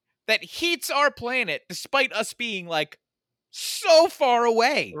that heats our planet despite us being like so far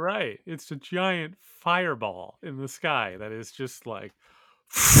away. Right. It's a giant fireball in the sky that is just like,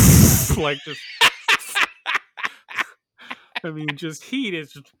 like just, I mean, just heat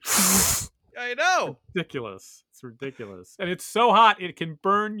is just, I know. Ridiculous. It's ridiculous. And it's so hot, it can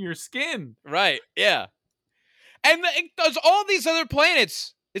burn your skin. Right. Yeah. And it does all these other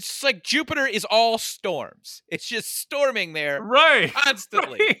planets. It's just like Jupiter is all storms. It's just storming there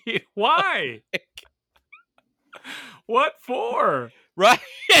constantly. Right. Why? What for? Right.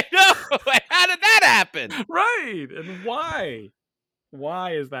 No. How did that happen? Right. And why?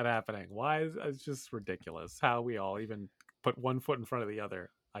 Why is that happening? Why is it's just ridiculous how we all even put one foot in front of the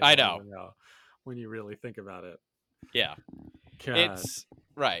other. I know. When you really think about it. Yeah. God. It's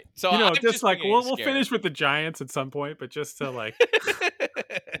right. So just like we'll finish with the Giants at some point, but just to like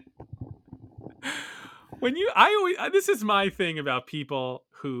this is my thing about people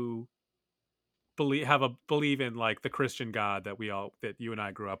who believe in like the Christian God that you and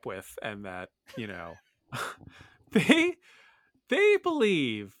I grew up with, and that, they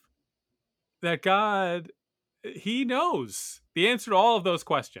believe that God, he knows the answer to all of those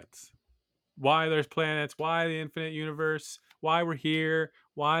questions. Why there's planets, why the infinite universe, why we're here,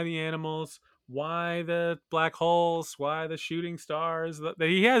 why the animals, why the black holes, why the shooting stars. That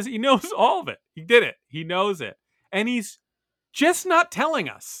he knows all of it. He did it. He knows it. And he's just not telling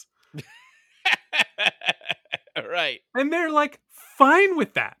us. Right. And they're like fine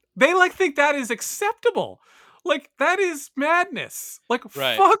with that. They like think that is acceptable. Like, that is madness. Like,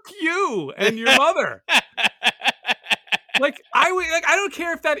 fuck you and your mother. I don't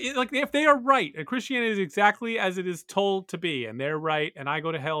care if that is like, if they are right and Christianity is exactly as it is told to be, and they're right, and I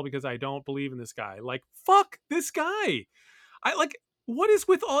go to hell because I don't believe in this guy. Like, fuck this guy. What is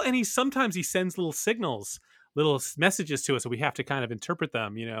with all? And sometimes he sends little signals, little messages to us, so we have to kind of interpret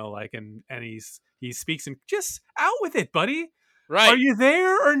them, and he speaks, and just out with it, buddy. Right? Are you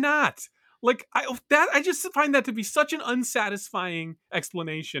there or not? Like, I just find that to be such an unsatisfying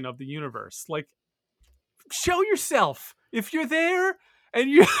explanation of the universe. Like, show yourself if you're there, and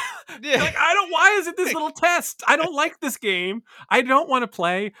you like, why is it this little test? I don't like this game. I don't want to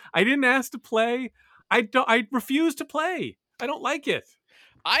play. I didn't ask to play. I refuse to play. I don't like it.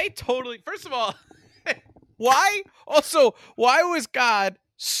 First of all, why was God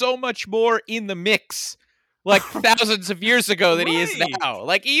so much more in the mix like thousands of years ago than he is now?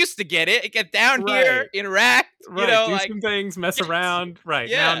 Like, he used to get down here, interact, do some things, mess around. Right.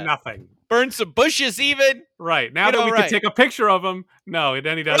 Yeah. Now nothing. Burn some bushes even. Right. Now that we can take a picture of him, no,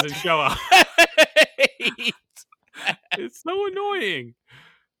 then he doesn't show up. It's so annoying.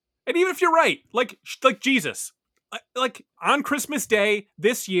 And even if you're right, like Jesus, like on Christmas Day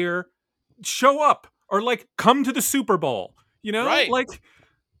this year, show up, or like come to the Super Bowl, Right. Like,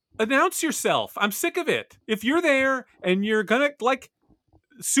 announce yourself. I'm sick of it. If you're there and you're gonna, like,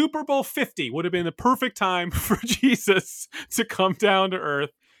 Super Bowl 50 would have been the perfect time for Jesus to come down to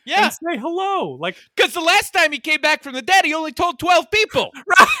earth. Yeah. And say hello. Like, because the last time he came back from the dead, he only told 12 people.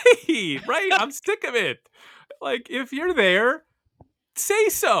 Right. I'm sick of it. Like, if you're there, say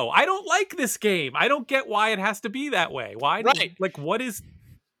so. I don't like this game. I don't get why it has to be that way. Why? Right. Like, what is?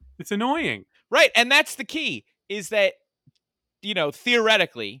 It's annoying. Right. And that's the key, is that,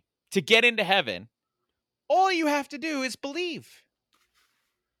 theoretically, to get into heaven, all you have to do is believe.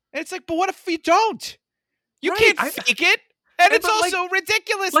 And it's like, but what if you don't? You Right, can't I- fake it. And it's but, like- also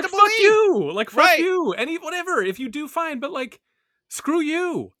ridiculous Like, to fuck believe. you. Like, fuck Right. you. Any whatever. If you do, fine. But like, screw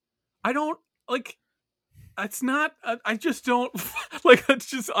you. I don't like. It's not. I just don't like. It's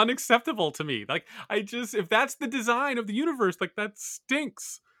just unacceptable to me. Like, if that's the design of the universe, like that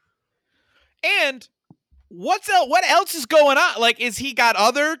stinks. And what else is going on? Like, is he got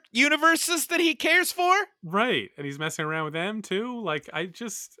other universes that he cares for? Right, and he's messing around with them too. Like, I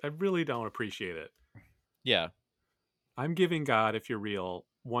really don't appreciate it. Yeah. I'm giving God, if you're real,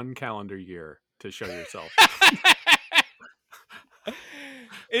 1 calendar year to show yourself.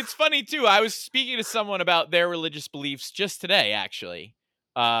 It's funny too. I was speaking to someone about their religious beliefs just today, actually.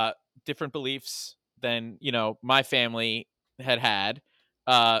 Different beliefs than, my family had.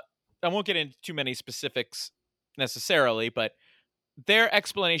 I won't get into too many specifics necessarily, but their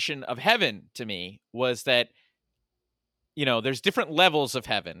explanation of heaven to me was that, there's different levels of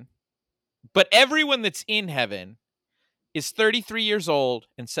heaven, but everyone that's in heaven is 33 years old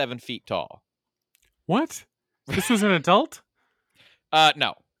and 7 feet tall. What? This was an adult?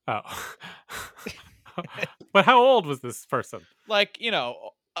 No. Oh. But how old was this person? Like,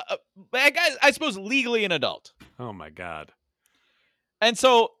 I suppose legally an adult. Oh my God. And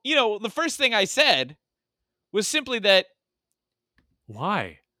so, the first thing I said was simply that,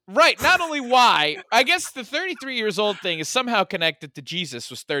 Why? right, not only why, I guess the 33 years old thing is somehow connected to Jesus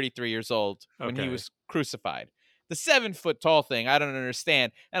was 33 years old when he Okay. was crucified. The 7 foot tall thing, I don't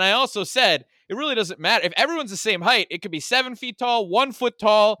understand. And I also said, it really doesn't matter. If everyone's the same height, it could be 7 feet tall, 1 foot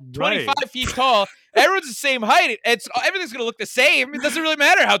tall, 25 feet tall. Everyone's the same height. Everything's going to look the same. It doesn't really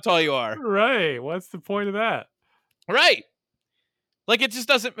matter how tall you are. Right. What's the point of that? Right. Like, it just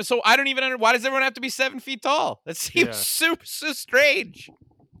doesn't. So I don't even understand. Why does everyone have to be 7 feet tall? That seems Yeah. super so strange.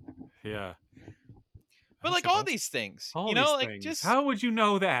 Yeah. But like all these things, All these like things. just How would you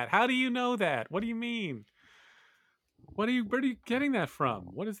know that? How do you know that? What do you mean? Where are you getting that from?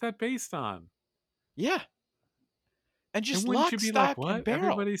 What is that based on? yeah. And just And wouldn't lock, you be stock, like, what? and barrel.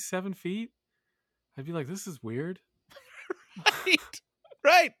 Everybody's 7 feet? I'd be like, this is weird. Right.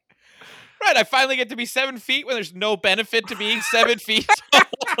 Right. Right. I finally get to be 7 feet when there's no benefit to being 7 feet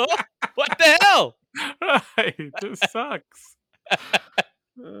tall. What the hell? Right. This sucks. I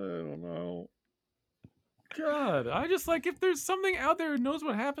don't know. God, I just like, if there's something out there who knows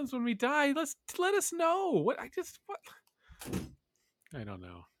what happens when we die, let us know. What? I don't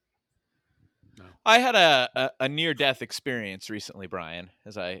know. No. I had a near-death experience recently, Brian,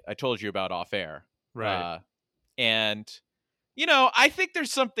 as I told you about off air. Right. And, I think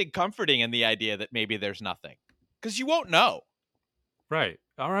there's something comforting in the idea that maybe there's nothing. Because you won't know. Right.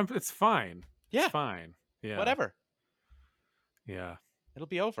 It's fine. Yeah. It's fine. Yeah. Whatever. Yeah. It'll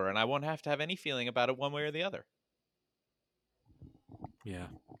be over, and I won't have to have any feeling about it one way or the other. Yeah.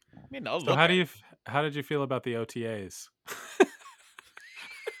 I mean, I'll So look how at it. how did you feel about the OTAs?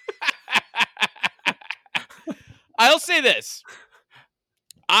 I'll say this.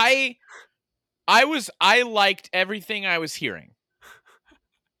 I liked everything I was hearing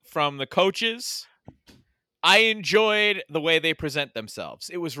from the coaches. I enjoyed the way they present themselves.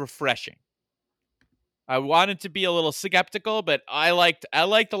 It was refreshing. I wanted to be a little skeptical, but I liked a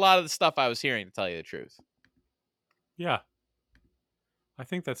lot of the stuff I was hearing, to tell you the truth. Yeah. I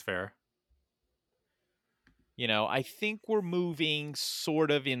think that's fair. I think we're moving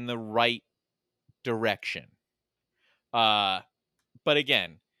sort of in the right direction. But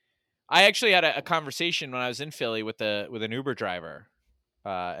again, I actually had a conversation when I was in Philly with an Uber driver,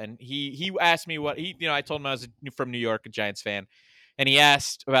 and he asked me what I told him I was from New York, a Giants fan, and he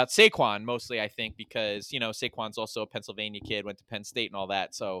asked about Saquon mostly, I think, because Saquon's also a Pennsylvania kid, went to Penn State and all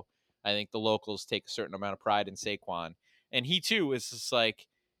that, so I think the locals take a certain amount of pride in Saquon, and he too was just like,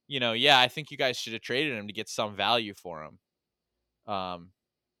 yeah, I think you guys should have traded him to get some value for him. Yeah.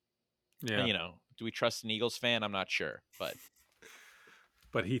 And, do we trust an Eagles fan? I'm not sure,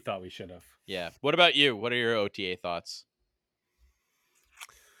 But he thought we should have. yeah. What about you? What are your OTA thoughts?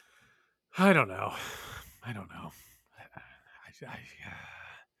 I don't know.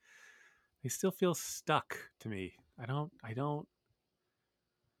 They still feel stuck to me. I don't know.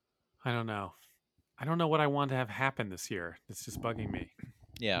 I don't know what I want to have happen this year. It's just bugging me.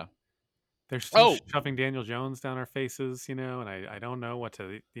 Yeah. They're still Oh. shoving Daniel Jones down our faces, and I don't know what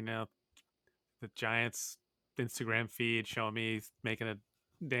to, the Giants Instagram feed showing me making a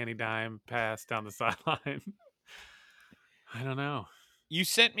Danny Dime pass down the sideline. I don't know. You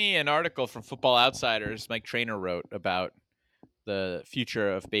sent me an article from Football Outsiders. Mike Trainer wrote about the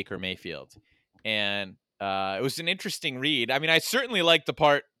future of Baker Mayfield, and it was an interesting read. I mean, I certainly like the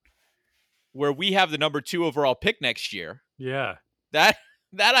part where we have the number 2 overall pick next year. Yeah. That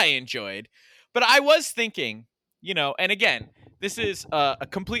I enjoyed, but I was thinking, and again, this is a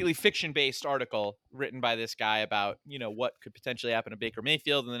completely fiction-based article written by this guy about what could potentially happen to Baker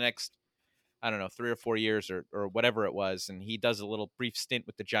Mayfield in the next, I don't know, 3 or 4 years or whatever it was. And he does a little brief stint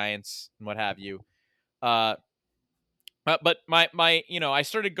with the Giants and what have you. But my I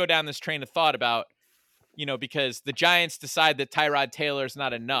started to go down this train of thought about, because the Giants decide that Tyrod Taylor is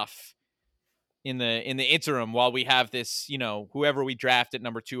not enough in the interim while we have this, whoever we draft at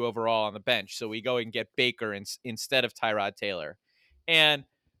number 2 overall on the bench. So we go and get Baker instead of Tyrod Taylor. And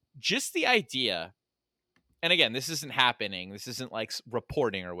just the idea, and again, this isn't happening. This isn't like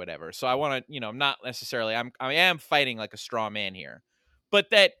reporting or whatever. So I want to, I'm not necessarily, I am fighting like a straw man here, but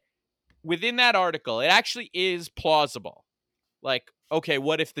that within that article, it actually is plausible. Like, okay,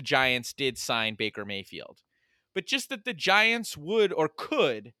 what if the Giants did sign Baker Mayfield? But just that the Giants would or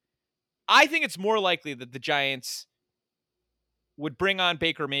could, I think it's more likely that the Giants would bring on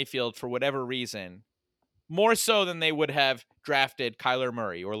Baker Mayfield for whatever reason, more so than they would have drafted Kyler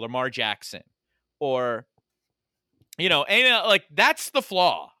Murray or Lamar Jackson or, like that's the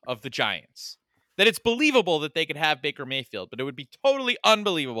flaw of the Giants. That it's believable that they could have Baker Mayfield, but it would be totally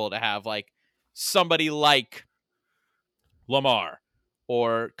unbelievable to have like somebody like Lamar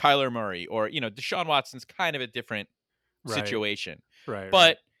or Kyler Murray or, Deshaun Watson's kind of a different situation. Right.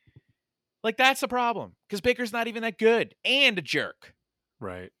 But like, that's a problem because Baker's not even that good and a jerk.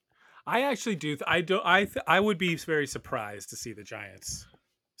 Right. I actually do. I would be very surprised to see the Giants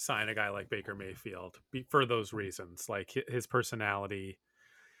sign a guy like Baker Mayfield for those reasons, like his personality.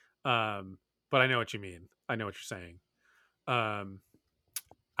 But I know what you mean. I know what you're saying.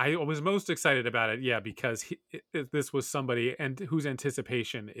 I was most excited about it, yeah, because this was somebody and whose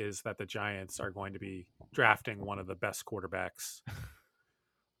anticipation is that the Giants are going to be drafting one of the best quarterbacks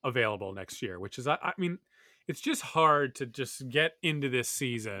available next year, which is, I mean, it's just hard to just get into this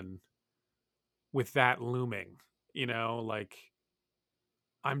season with that looming, like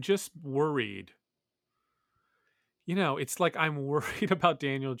I'm just worried. It's like I'm worried about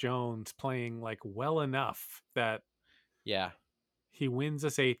Daniel Jones playing like well enough that Yeah. he wins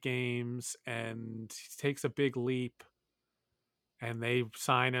us 8 games and he takes a big leap and they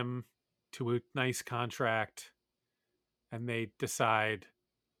sign him to a nice contract and they decide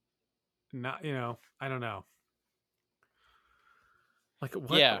not, I don't know. Like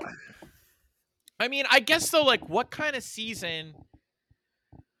what? Yeah. I mean, I guess though, like what kind of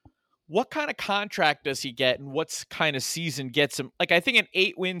contract does he get and what kind of season gets him? Like, I think an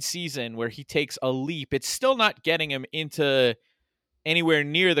 8-win season where he takes a leap, it's still not getting him into anywhere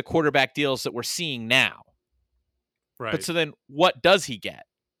near the quarterback deals that we're seeing now. Right. But so then what does he get?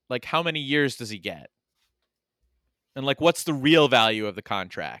 Like, how many years does he get? And like, what's the real value of the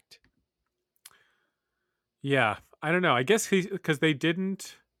contract? Yeah. I don't know. I guess because they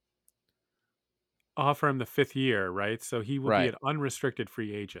didn't offer him the 5th year, right? So he will be an unrestricted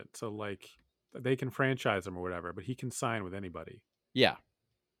free agent. So like they can franchise him or whatever, but he can sign with anybody. Yeah.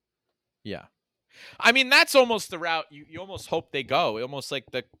 Yeah. I mean, that's almost the route you almost hope they go. Almost like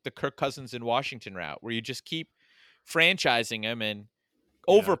the Kirk Cousins in Washington route, where you just keep franchising him and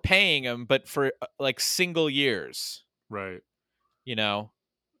overpaying him, but for like single years. Right.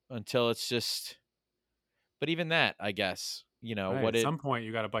 Until it's just. But even that, I guess, right. At some point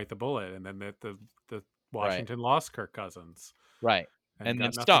you got to bite the bullet, and then the Washington lost Kirk Cousins. Right. And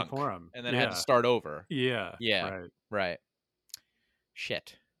then got stunk for him. And then had to start over. Yeah. Yeah. Right.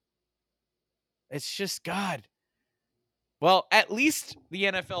 Shit. It's just God. Well, at least the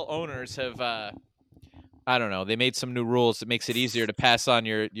NFL owners have, I don't know, they made some new rules that makes it easier to pass on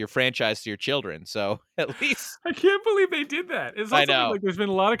your franchise to your children. So at least I can't believe they did that. It's also I know. like there's been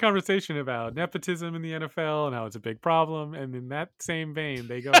a lot of conversation about nepotism in the NFL and how it's a big problem. And in that same vein,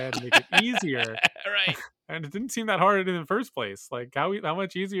 they go ahead and make it easier. Right. And it didn't seem that hard in the first place. Like how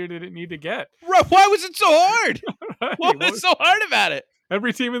much easier did it need to get? Why was it so hard? Right. What was so hard about it?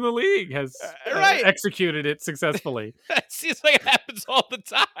 Every team in the league has executed it successfully. It seems like it happens all the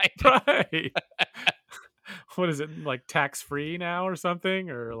time. Right. What is it, like tax-free now or something?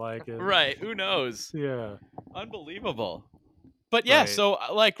 Or like right, who knows? Yeah. Unbelievable. But yeah, so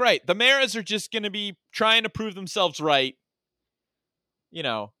like the Maras are just going to be trying to prove themselves right.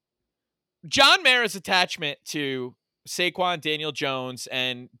 John Mara's attachment to Saquon, Daniel Jones,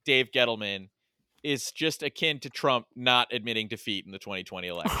 and Dave Gettleman is just akin to Trump not admitting defeat in the 2020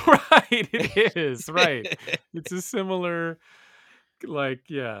 election. Right, it is. Right. It's a similar, like,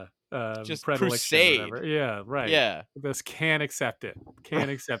 Just predilection, crusade. whatever. Yeah, right. Yeah. This can't accept it. Can't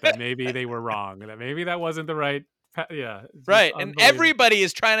accept that maybe they were wrong. That maybe that wasn't the right. Yeah. It's just Right. And unbelievable. everybody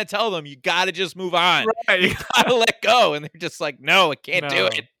is trying to tell them, you got to just move on. Right. You got to let go. And they're just like, no, I can't do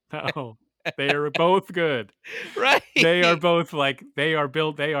it. No. They are both good. Right. They are both like, they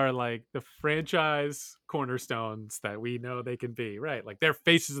are like the franchise cornerstones that we know they can be. Right. Like they're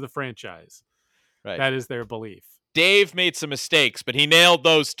faces of the franchise. Right. That is their belief. Dave made some mistakes, but he nailed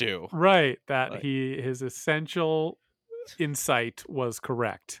those two. Right. That Right. his essential insight was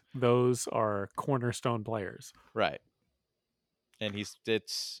correct. Those are cornerstone players. Right. And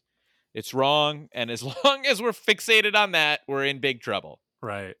it's wrong. And as long as we're fixated on that, we're in big trouble.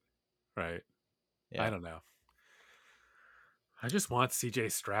 Right. Right. Yeah. I don't know. I just want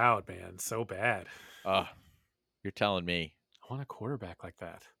CJ Stroud, man, so bad. You're telling me. I want a quarterback like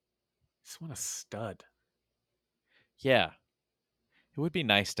that. I just want a stud. Yeah. It would be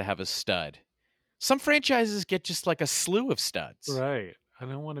nice to have a stud. Some franchises get just like a slew of studs. Right. I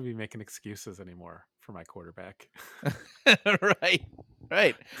don't want to be making excuses anymore for my quarterback. Right.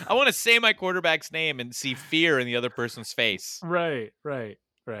 Right. I want to say my quarterback's name and see fear in the other person's face. Right.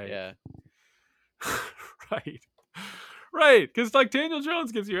 Yeah. Right. Because like Daniel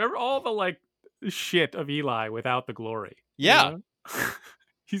Jones gives you all the like shit of Eli without the glory. you Yeah. know?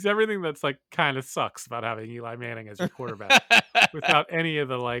 He's everything that's like kind of sucks about having Eli Manning as your quarterback without any of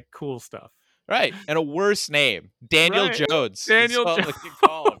the like cool stuff. Right. And a worse name. Daniel Right. Jones. Daniel That's Jones. what you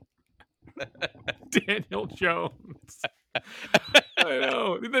call him. Daniel Jones. I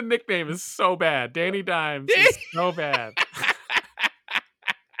know. The nickname is so bad. Danny Dimes is so bad.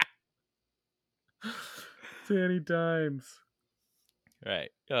 Danny Dimes. Right.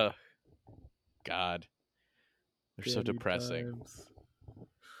 Oh, God. They're so Danny depressing. Dimes.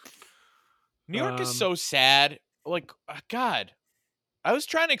 New York is so sad. Like, God. I was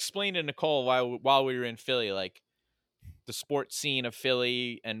trying to explain to Nicole while we were in Philly, like, the sports scene of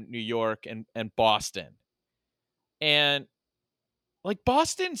Philly and New York and Boston. And, like,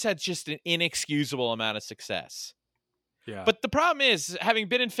 Boston's had just an inexcusable amount of success. Yeah. But the problem is, having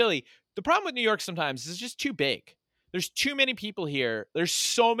been in Philly, the problem with New York sometimes is it's just too big. There's too many people here. There's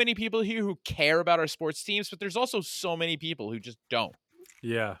so many people here who care about our sports teams, but there's also so many people who just don't.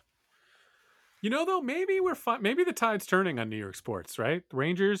 Yeah. You know, though, maybe we're fine. Maybe the tide's turning on New York sports, right? The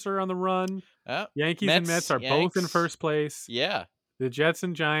Rangers are on the run. Yankees and Mets are both in first place. Yeah. The Jets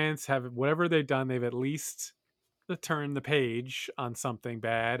and Giants have whatever they've done. They've at least turned the page on something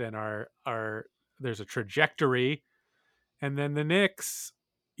bad and are there's a trajectory. And then the Knicks,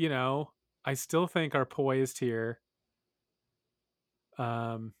 you know, I still think are poised here.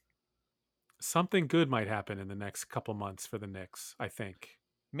 Something good might happen in the next couple months for the Knicks, I think.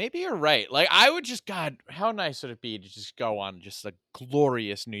 Maybe you're right. Like, I would just, God, how nice would it be to just go on just a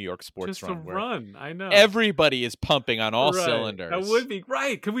glorious New York sports just run? a run, I know. Everybody is pumping on all cylinders. That would be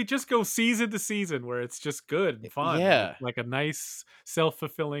right. Could we just go season to season where it's just good and fun? Yeah. Like a nice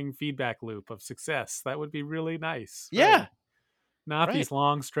self-fulfilling feedback loop of success. That would be really nice. Yeah. Right? Not Right. these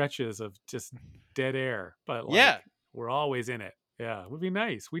long stretches of just dead air, but like we're always in it. Yeah, it would be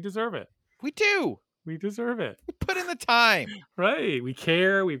nice. We deserve it. We do. We deserve it. We put in the time. Right. We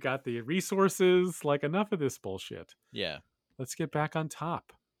care. We've got the resources. Like, enough of this bullshit. Yeah. Let's get back on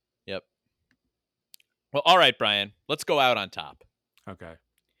top. Yep. Well, all right, Brian. Let's go out on top. Okay.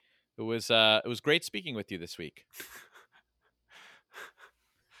 It was great speaking with you this week.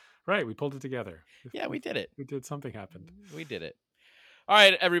 Right. We pulled it together. Yeah, we did it. We did. Something happened. We did it. All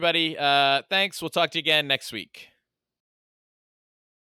right, everybody. Thanks. We'll talk to you again next week.